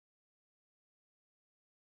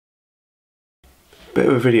bit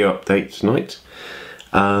of a video update tonight.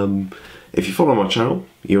 If you follow my channel,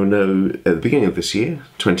 you'll know at the beginning of this year,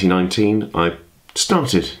 2019, I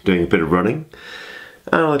started doing a bit of running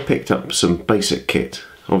and I picked up some basic kit.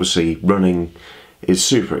 Obviously running is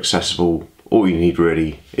super accessible. All you need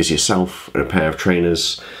really is yourself and a pair of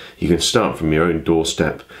trainers. You can start from your own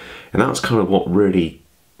doorstep, and that's kind of what really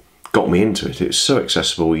got me into it. It's so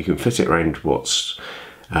accessible, you can fit it around what's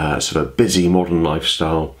sort of busy modern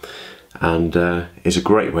lifestyle, and is a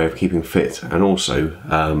great way of keeping fit, and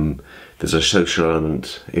also there's a social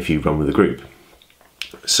element if you run with a group.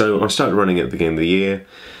 So I started running at the beginning of the year.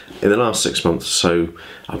 In the last 6 months or so,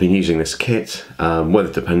 I've been using this kit,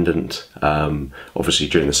 weather dependent. Obviously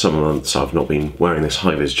during the summer months I've not been wearing this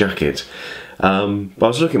high-vis jacket, but I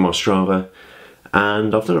was looking at my Strava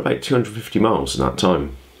and I've done about 250 miles in that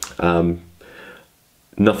time.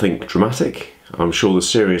 Nothing dramatic. I'm sure the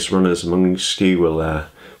serious runners amongst you will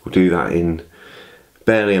do that in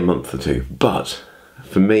barely a month or two, but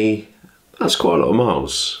for me that's quite a lot of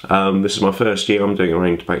miles. This is my first year. I'm doing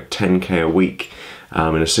around about 10k a week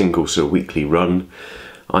in a single sort of weekly run.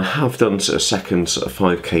 I have done sort of second sort of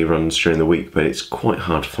 5k runs during the week, but it's quite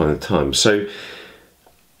hard to find the time. So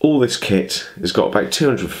all this kit has got about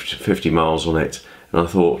 250 miles on it, and I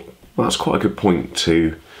thought, well, that's quite a good point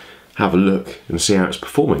to have a look and see how it's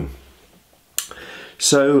performing.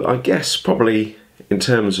 So I guess probably in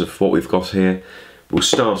terms of what we've got here, we'll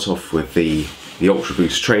start off with the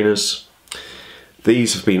UltraBoost trainers.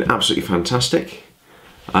 These have been absolutely fantastic.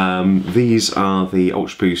 These are the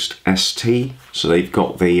UltraBoost ST, so they've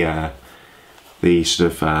got the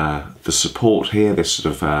sort of the support here, this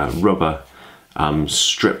sort of rubber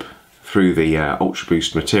strip through the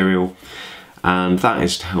UltraBoost material, and that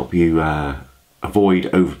is to help you avoid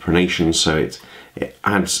overpronation, so it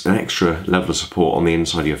adds an extra level of support on the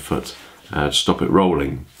inside of your foot to stop it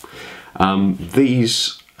rolling.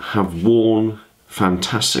 These have worn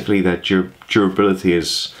fantastically. Their durability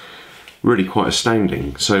is really quite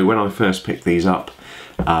astounding. So when I first picked these up,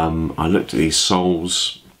 I looked at these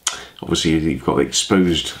soles. Obviously you've got the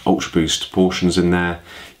exposed UltraBoost portions in there.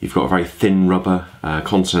 You've got a very thin rubber,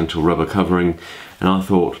 continental rubber covering, and I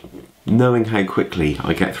thought, knowing how quickly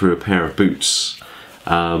I get through a pair of boots,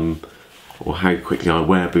 or how quickly I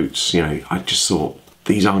wear boots, you know, I just thought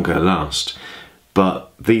these aren't going to last.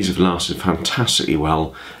 But these have lasted fantastically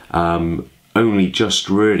well. Only just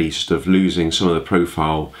really sort of losing some of the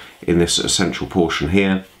profile in this central portion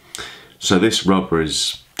here. So this rubber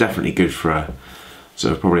is definitely good for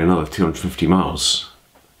sort of probably another 250 miles.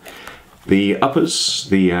 The uppers,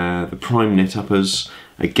 the prime knit uppers,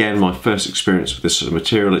 again my first experience with this sort of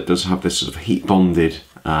material. It does have this sort of heat bonded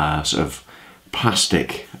sort of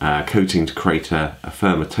plastic coating to create a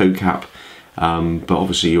firmer toe cap, but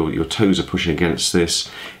obviously your toes are pushing against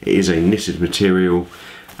this. It is a knitted material,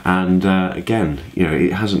 and again, you know,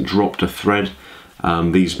 it hasn't dropped a thread.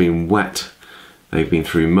 These have been wet, they've been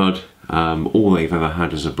through mud, all they've ever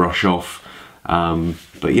had is a brush off,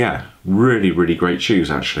 but yeah, really great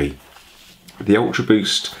shoes actually. The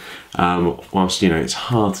UltraBoost, whilst you know it's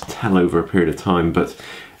hard to tell over a period of time, but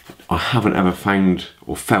I haven't ever found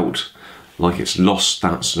or felt like it's lost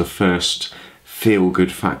that sort of first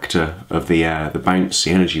feel-good factor of the bounce,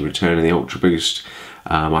 the energy return in the UltraBoost.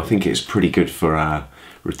 I think it's pretty good for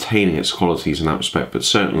retaining its qualities in that respect, but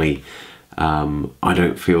certainly I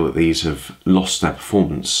don't feel that these have lost their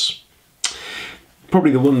performance.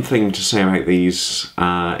 Probably the one thing to say about these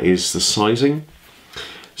is the sizing.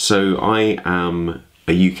 So I am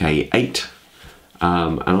a UK 8,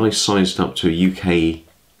 and I sized up to a UK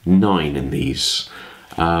 9 in these.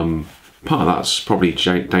 Part of that's probably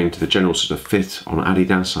down to the general sort of fit on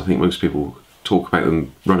ADIDAS. I think most people talk about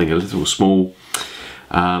them running a little small,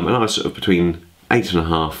 and I was sort of between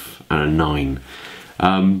 8.5 and a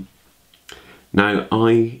 9. Now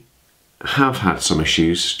I have had some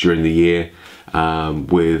issues during the year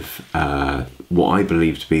with what I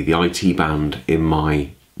believe to be the IT band in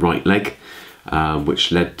my right leg,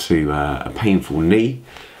 which led to a painful knee.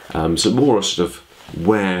 So more a sort of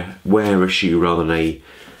wear issue rather than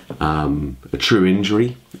a true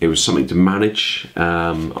injury. It was something to manage.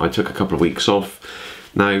 I took a couple of weeks off.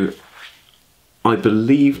 Now I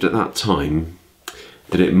believed at that time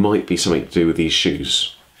that it might be something to do with these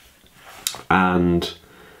shoes, and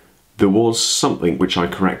there was something which I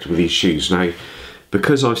corrected with these shoes. Now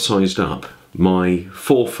because I've sized up, my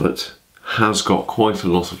forefoot has got quite a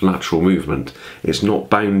lot of lateral movement. It's not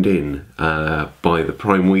bound in by the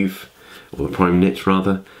prime weave, or the prime knit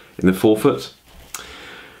rather, in the forefoot.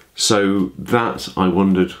 So that, I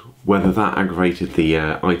wondered whether that aggravated the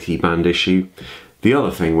IT band issue. The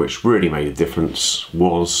other thing which really made a difference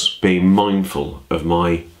was being mindful of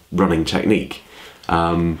my running technique.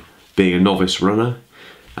 Being a novice runner,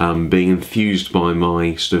 being enthused by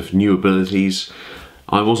my sort of new abilities,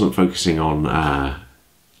 I wasn't focusing on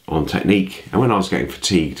technique, and when I was getting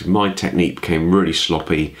fatigued, my technique became really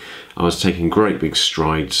sloppy. I was taking great big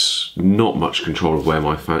strides, not much control of where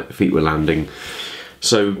my feet were landing.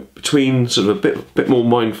 So between sort of a bit more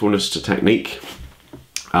mindfulness to technique,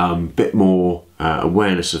 bit more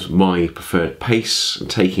awareness of my preferred pace and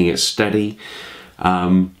taking it steady,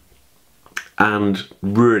 and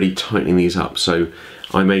really tightening these up. So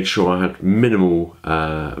I made sure I had minimal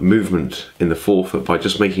movement in the forefoot by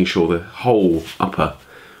just making sure the whole upper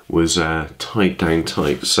was tied down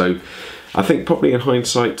tight. So I think probably in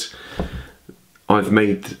hindsight I've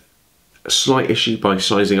made a slight issue by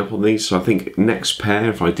sizing up on these. So I think next pair,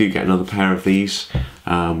 if I do get another pair of these,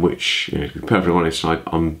 which, you know, to be perfectly honest,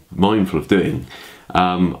 I'm mindful of doing,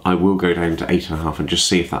 I will go down to 8.5 and just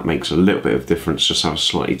see if that makes a little bit of difference, just have a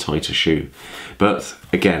slightly tighter shoe. But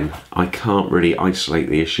again, I can't really isolate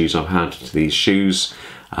the issues I've had to these shoes.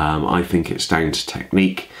 I think it's down to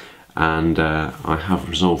technique, and I have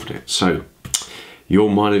resolved it. So your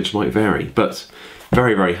mileage might vary, but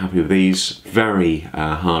very, very happy with these. Very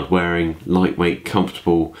hard wearing, lightweight,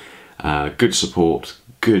 comfortable, good support,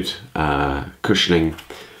 good cushioning.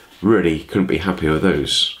 Really couldn't be happier with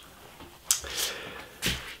those.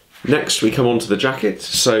 Next we come on to the jacket.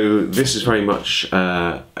 So this is very much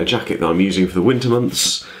a jacket that I'm using for the winter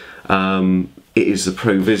months. It is the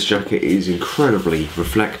PROVIS jacket. It is incredibly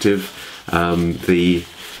reflective.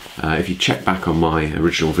 If you check back on my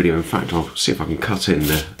original video, in fact I'll see if I can cut in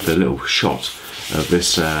the little shot of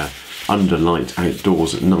this under light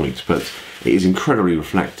outdoors at night, but it is incredibly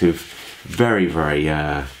reflective, very, very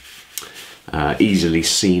easily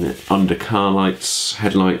seen under car lights,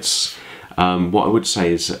 headlights. What I would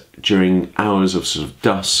say is that during hours of sort of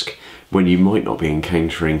dusk, when you might not be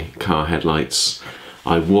encountering car headlights,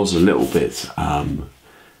 I was a little bit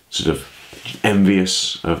sort of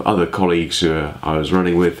envious of other colleagues who I was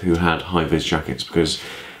running with who had high-vis jackets, because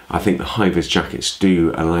I think the high-vis jackets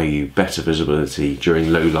do allow you better visibility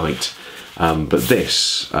during low light. But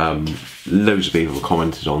this, loads of people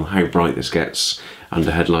commented on how bright this gets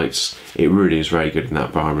under headlights. It really is very good in that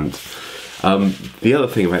environment. The other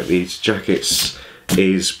thing about these jackets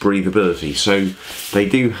is breathability. So they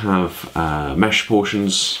do have mesh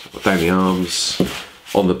portions down the arms,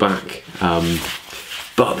 on the back,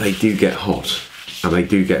 but they do get hot and they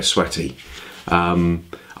do get sweaty. I'm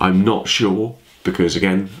not sure, because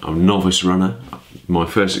again, I'm a novice runner, my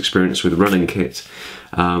first experience with a running kit.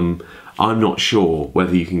 I'm not sure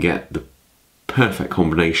whether you can get the perfect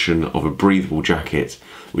combination of a breathable jacket,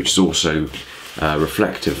 which is also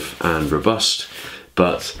reflective and robust,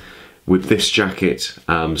 but with this jacket,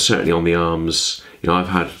 certainly on the arms, you know, I've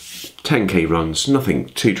had 10k runs, nothing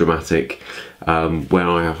too dramatic, where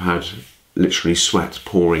I have had literally sweat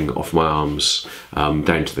pouring off my arms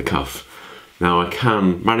down to the cuff. Now I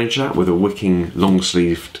can manage that with a wicking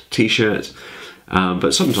long-sleeved t-shirt,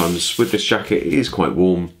 but sometimes with this jacket it is quite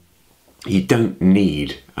warm. You don't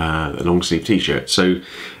need a long-sleeve t-shirt, so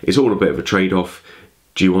it's all a bit of a trade-off.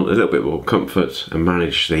 Do you want a little bit more comfort and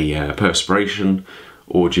manage the perspiration,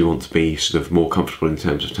 or do you want to be sort of more comfortable in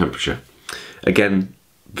terms of temperature? Again,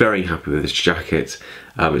 very happy with this jacket.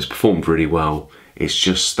 It's performed really well. It's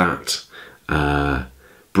just that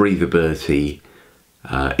breathability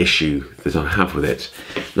issue that I have with it.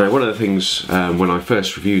 Now, one of the things when I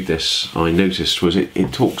first reviewed this I noticed was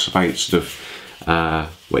it talks about sort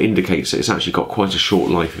of what indicates that it's actually got quite a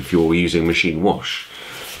short life if you're using machine wash.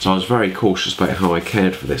 So I was very cautious about how I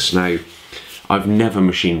cared for this. Now, I've never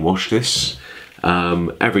machine washed this.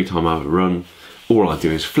 Every time I have a run, all I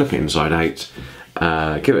do is flip it inside out,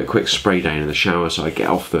 give it a quick spray down in the shower so I get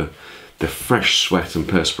off the fresh sweat and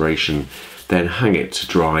perspiration, then hang it to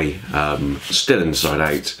dry, still inside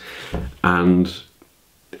out, and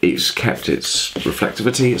it's kept its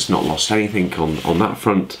reflectivity. It's not lost anything on that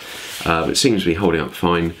front. It seems to be holding up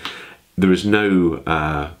fine. There is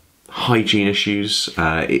no hygiene issues.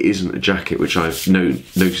 It isn't a jacket which I've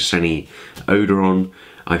noticed any odour on.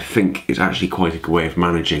 I think it's actually quite a good way of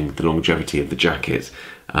managing the longevity of the jacket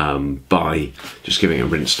by just giving it a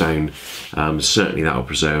rinse down. Certainly that will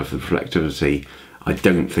preserve the reflectivity. I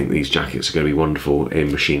don't think these jackets are going to be wonderful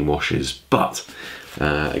in machine washes, but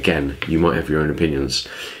again, you might have your own opinions.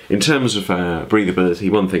 In terms of breathability,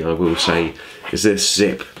 one thing I will say is this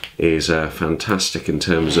zip is fantastic in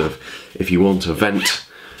terms of if you want to vent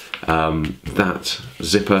that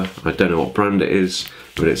zipper. I don't know what brand it is,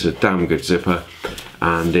 but it's a damn good zipper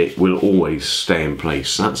and it will always stay in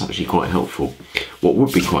place. That's actually quite helpful. What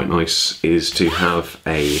would be quite nice is to have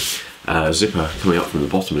a zipper coming up from the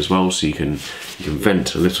bottom as well, so you can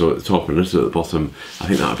vent a little at the top and a little at the bottom. I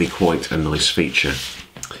think that would be quite a nice feature.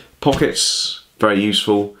 Pockets, very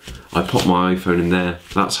useful. I pop my iPhone in there.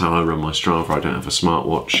 That's how I run my Strava. I don't have a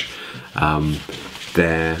smartwatch.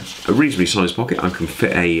 They're a reasonably sized pocket. I can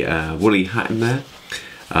fit a woolly hat in there,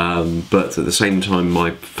 but at the same time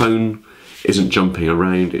my phone isn't jumping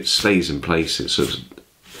around, it stays in place, it sort of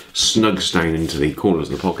snugs down into the corners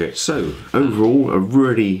of the pocket. So overall, a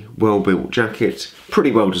really well built jacket, pretty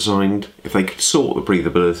well designed. If they could sort the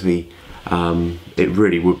breathability, it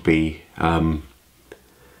really would be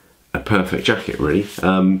a perfect jacket really.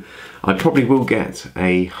 I probably will get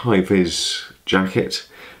a high-vis jacket,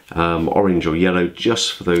 orange or yellow,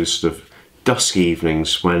 just for those sort of dusky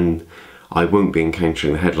evenings when I won't be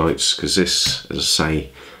encountering the headlights, because this, as I say,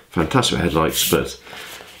 fantastic headlights, but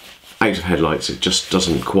out of headlights it just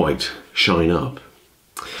doesn't quite shine up.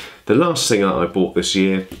 The last thing that I bought this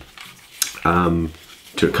year to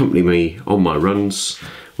accompany me on my runs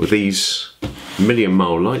were these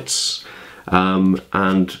million-mile lights,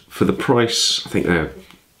 and for the price, I think they're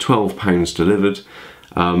 £12 delivered.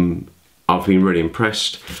 I've been really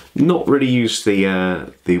impressed. Not really used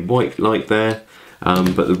the white light there,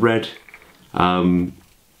 but the red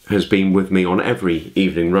has been with me on every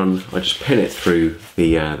evening run. I just pin it through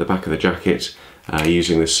the back of the jacket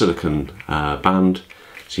using this silicone band.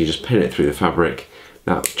 So you just pin it through the fabric.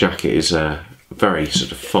 That jacket is a very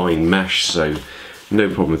sort of fine mesh, so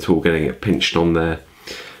no problem at all getting it pinched on there.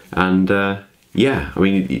 And yeah, I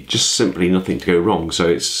mean, just simply nothing to go wrong. So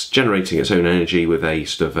it's generating its own energy with a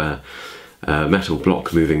sort of metal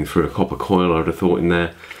block moving through a copper coil, I would have thought, in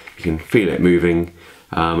there. You can feel it moving.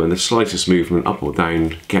 And the slightest movement up or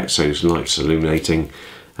down gets those lights illuminating.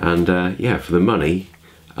 And yeah, for the money,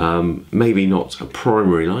 maybe not a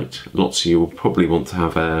primary light. Lots of you will probably want to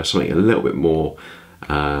have something a little bit more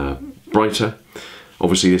brighter.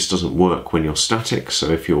 Obviously this doesn't work when you're static, so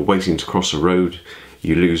if you're waiting to cross a road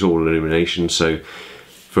you lose all illumination. So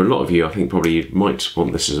for a lot of you, I think probably you might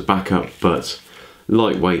want this as a backup, but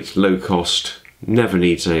lightweight, low cost, never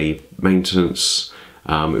needs any maintenance.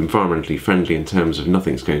 Environmentally friendly in terms of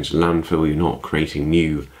nothing's going to landfill, you're not creating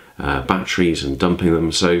new batteries and dumping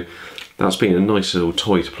them, so that's been a nice little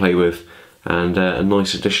toy to play with and a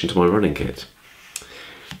nice addition to my running kit.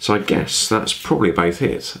 So I guess that's probably about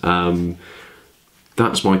it.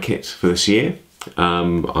 That's my kit for this year. I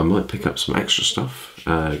might pick up some extra stuff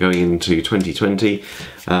going into 2020.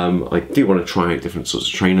 I do want to try out different sorts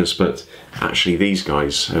of trainers, but actually these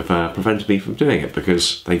guys have prevented me from doing it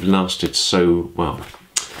because they've lasted so well.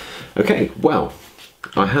 Okay, well,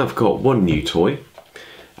 I have got one new toy,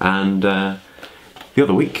 and the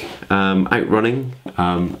other week, out running,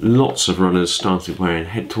 lots of runners started wearing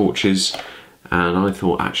head torches, and I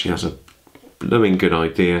thought actually that's a blooming good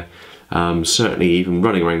idea. Certainly even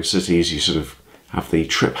running around cities, you sort of have the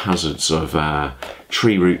trip hazards of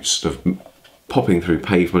tree roots sort of popping through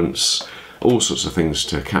pavements, all sorts of things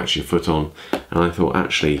to catch your foot on, and I thought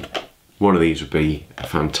actually one of these would be a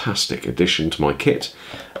fantastic addition to my kit,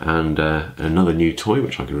 and another new toy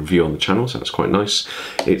which I can review on the channel, so that's quite nice.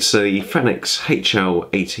 It's a Fenix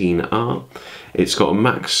HL18R. It's got a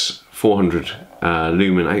max 400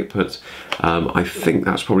 lumen output. I think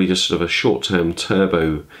that's probably just sort of a short-term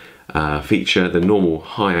turbo feature. The normal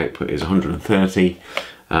high output is 130,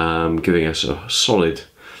 giving us a solid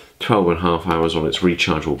 12.5 hours on its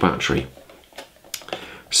rechargeable battery.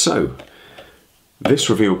 So this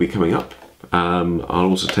review will be coming up. I'll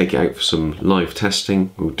also take it out for some live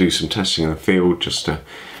testing. We'll do some testing in the field just to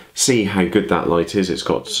see how good that light is. It's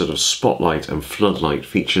got sort of spotlight and floodlight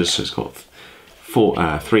features, so it's got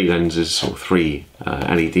three lenses or three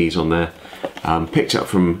LEDs on there. Picked it up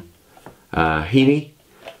from Heaney.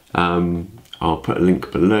 I'll put a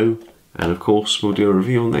link below, and of course we'll do a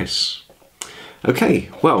review on this. Okay,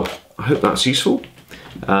 well, I hope that's useful.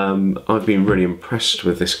 I've been really impressed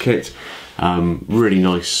with this kit. Really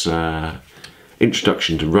nice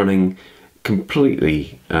introduction to running,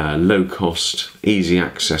 completely low cost, easy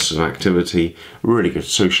access of activity, really good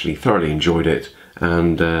socially, thoroughly enjoyed it,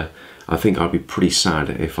 and I think I'd be pretty sad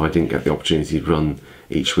if I didn't get the opportunity to run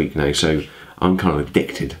each week now, so I'm kind of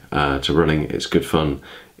addicted to running. It's good fun,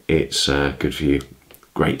 it's good for you,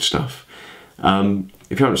 great stuff.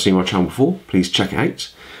 If you haven't seen my channel before, please check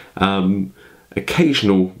it out.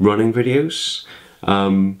 Occasional running videos,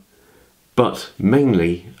 but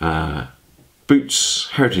mainly boots,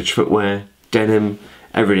 heritage footwear, denim,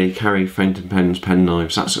 everyday carry, fountain pens, pen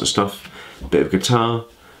knives, that sort of stuff. Bit of guitar,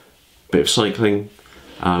 bit of cycling,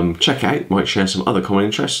 check out, might share some other common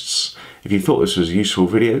interests. If you thought this was a useful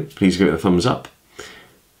video, please give it a thumbs up.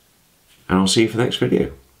 And I'll see you for the next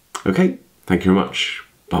video. Okay, thank you very much.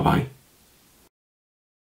 Bye bye.